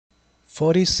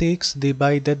46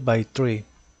 divided by 3.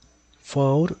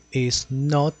 4 is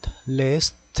not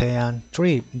less than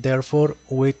 3, therefore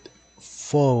with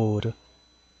 4.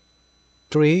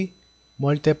 3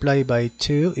 multiplied by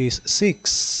 2 is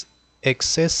 6,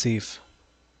 excessive.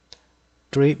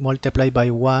 3 multiplied by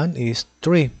 1 is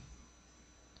 3.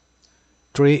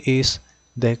 3 is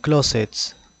the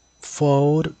closest.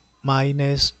 4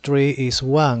 minus 3 is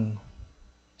 1.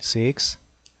 6.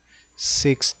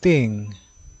 16.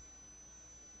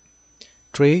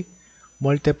 3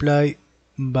 multiplied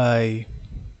by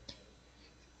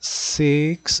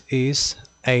 6 is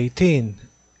 18,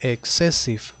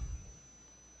 excessive.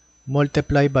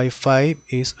 Multiplied by 5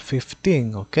 is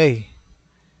 15, okay.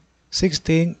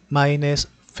 16 minus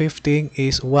 15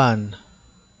 is 1.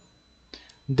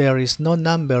 There is no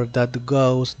number that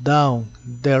goes down,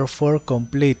 therefore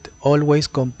complete, always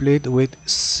complete with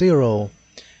 0,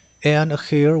 and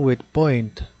here with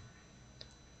point.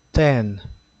 10.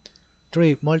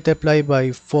 3 multiplied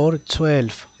by 4,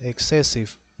 12,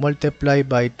 excessive. Multiplied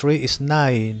by 3 is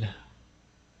 9.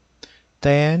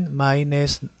 10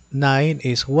 minus 9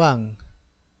 is 1,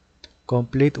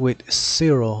 complete with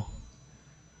 0.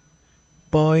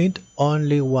 Point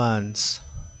only once.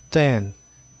 10.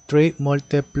 3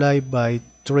 multiplied by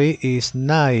 3 is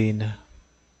 9.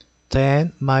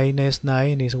 10 minus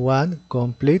 9 is 1,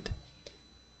 complete.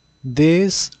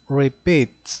 This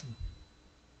repeats.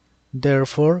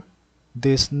 Therefore,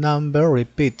 this number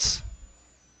repeats.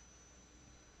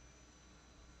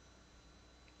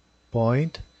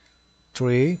 Point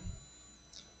 3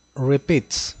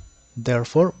 repeats.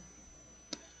 Therefore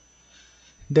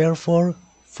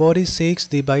 46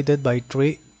 divided by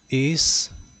 3 is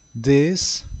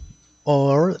this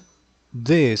or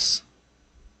this.